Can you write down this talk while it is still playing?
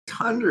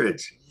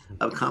hundreds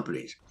of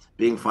companies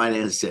being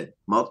financed at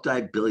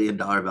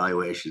multi-billion-dollar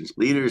valuations.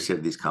 Leaders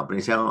of these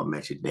companies, I won't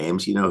mention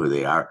names, you know who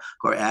they are,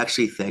 who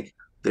actually think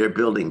they're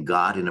building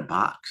God in a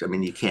box. I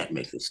mean, you can't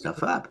make this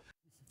stuff up.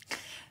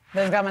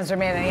 Those comments are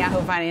made on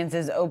Yahoo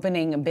Finance's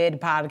Opening Bid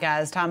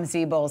podcast. Tom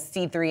Siebel,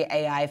 C3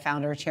 AI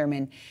founder,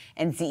 chairman,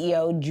 and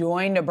CEO,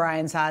 joined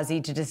Brian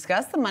Sozzi to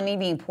discuss the money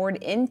being poured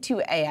into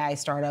AI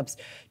startups,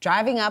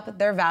 driving up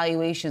their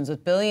valuations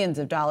with billions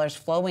of dollars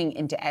flowing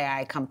into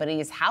AI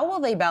companies. How will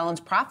they balance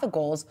profit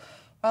goals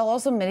while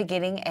also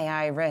mitigating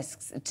AI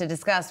risks? To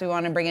discuss, we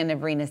want to bring in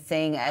Navrina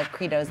Singh,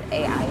 Credo's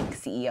AI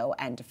CEO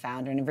and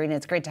founder. Navrina,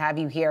 it's great to have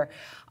you here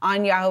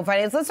on Yahoo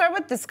Finance. Let's start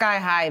with the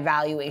sky-high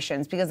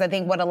valuations, because I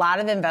think what a lot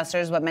of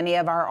investors, what many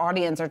of our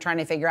audience are trying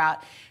to figure out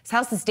is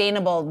how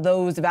sustainable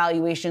those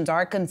valuations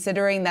are,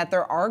 considering that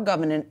there are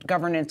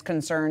governance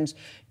concerns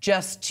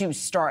just to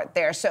start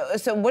there.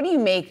 So what do you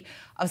make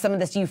of some of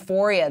this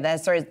euphoria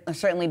that has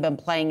certainly been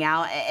playing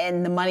out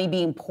and the money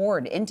being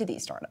poured into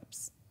these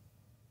startups?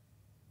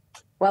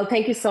 Well,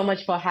 thank you so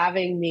much for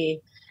having me.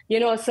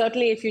 You know,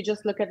 certainly if you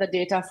just look at the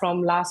data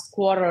from last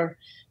quarter,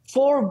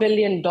 $4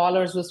 billion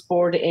was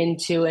poured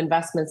into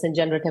investments in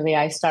generative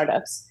AI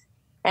startups.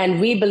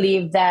 And we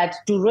believe that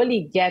to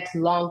really get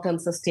long-term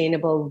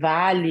sustainable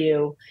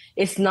value,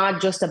 it's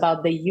not just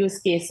about the use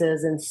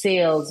cases in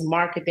sales,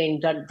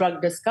 marketing,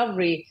 drug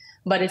discovery,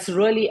 but it's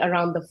really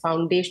around the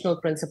foundational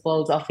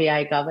principles of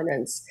AI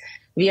governance.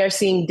 We are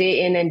seeing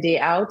day in and day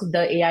out,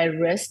 the AI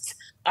risks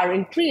are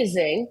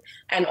increasing.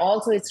 And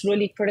also it's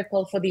really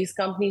critical for these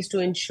companies to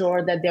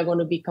ensure that they're going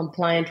to be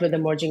compliant with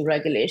emerging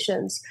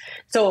regulations.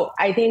 So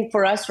I think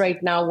for us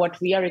right now, what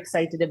we are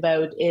excited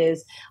about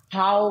is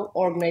how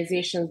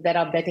organizations that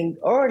are betting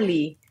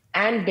early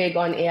and big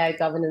on AI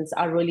governance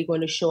are really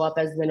going to show up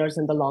as winners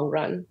in the long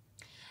run.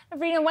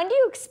 Navrina, when do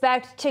you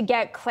expect to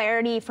get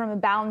clarity from a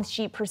balance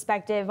sheet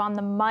perspective on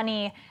the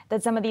money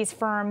that some of these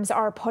firms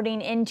are putting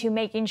into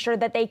making sure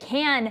that they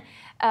can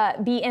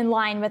be in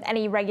line with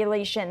any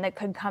regulation that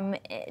could come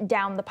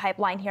down the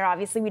pipeline here?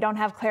 Obviously, we don't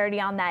have clarity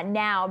on that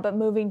now, but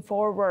moving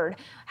forward,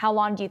 how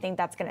long do you think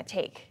that's going to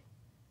take?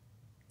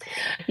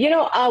 You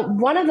know,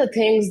 one of the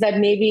things that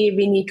maybe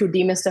we need to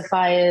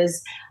demystify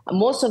is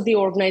most of the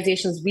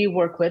organizations we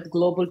work with,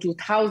 Global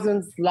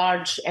 2000s,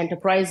 large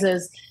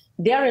enterprises,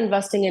 they are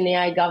investing in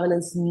AI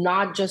governance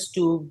not just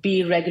to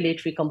be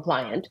regulatory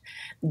compliant.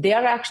 They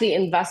are actually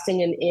investing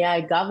in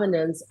AI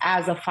governance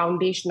as a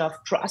foundation of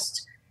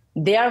trust.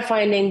 They are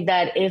finding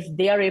that if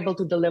they are able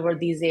to deliver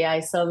these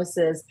AI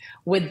services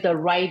with the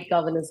right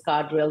governance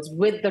guardrails,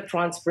 with the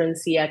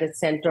transparency at its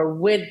center,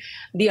 with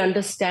the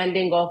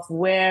understanding of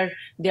where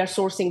they're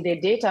sourcing their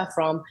data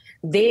from,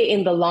 they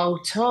in the long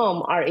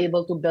term are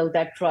able to build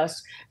that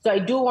trust. So I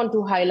do want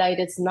to highlight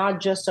it's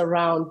not just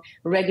around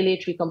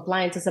regulatory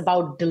compliance, it's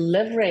about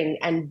delivering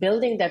and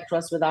building that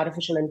trust with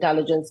artificial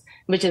intelligence,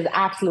 which is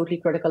absolutely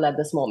critical at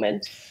this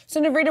moment. So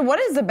Navrina, what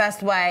is the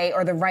best way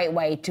or the right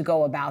way to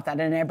go about that?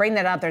 And I bring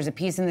that up, there's a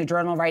piece in the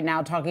Journal right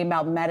now talking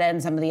about Meta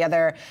and some of the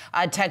other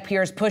tech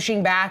peers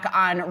pushing back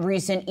on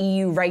recent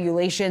EU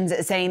regulations,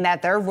 saying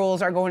that their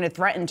rules are going to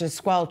threaten to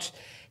squelch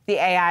the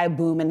AI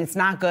boom, and it's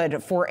not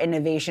good for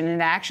innovation, and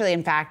it actually,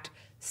 in fact,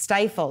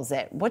 stifles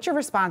it. What's your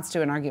response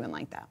to an argument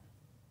like that?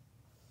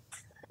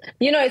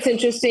 You know, it's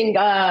interesting.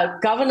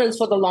 Governance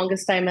for the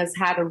longest time has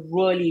had a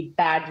really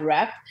bad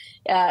rep.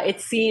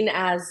 It's seen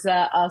as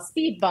a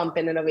speed bump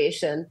in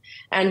innovation.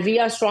 And we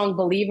are strong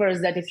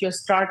believers that if you're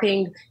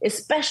starting,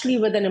 especially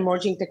with an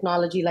emerging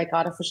technology like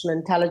artificial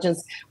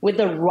intelligence, with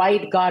the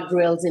right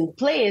guardrails in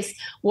place,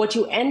 what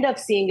you end up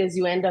seeing is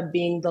you end up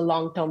being the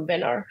long-term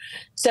winner.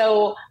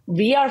 So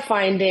we are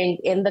finding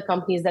in the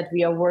companies that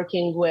we are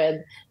working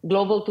with,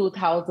 Global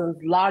 2000s,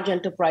 large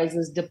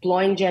enterprises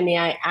deploying Gen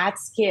AI at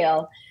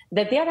scale,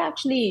 that they're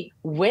actually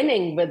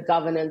winning with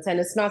governance, and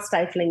it's not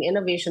stifling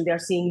innovation. They're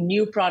seeing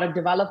new product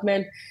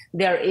development.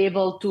 They're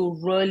able to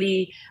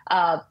really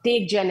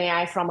take Gen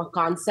AI from a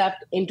concept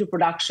into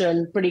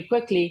production pretty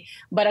quickly.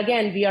 But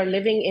again, we are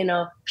living in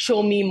a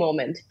show me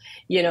moment.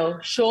 You know,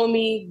 show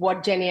me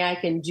what Gen AI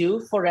can do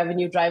for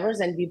revenue drivers,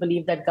 and we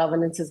believe that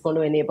governance is going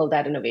to enable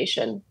that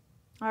innovation.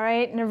 All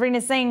right,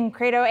 Navrina Singh,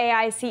 Credo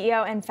AI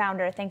CEO and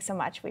founder, thanks so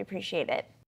much. We appreciate it.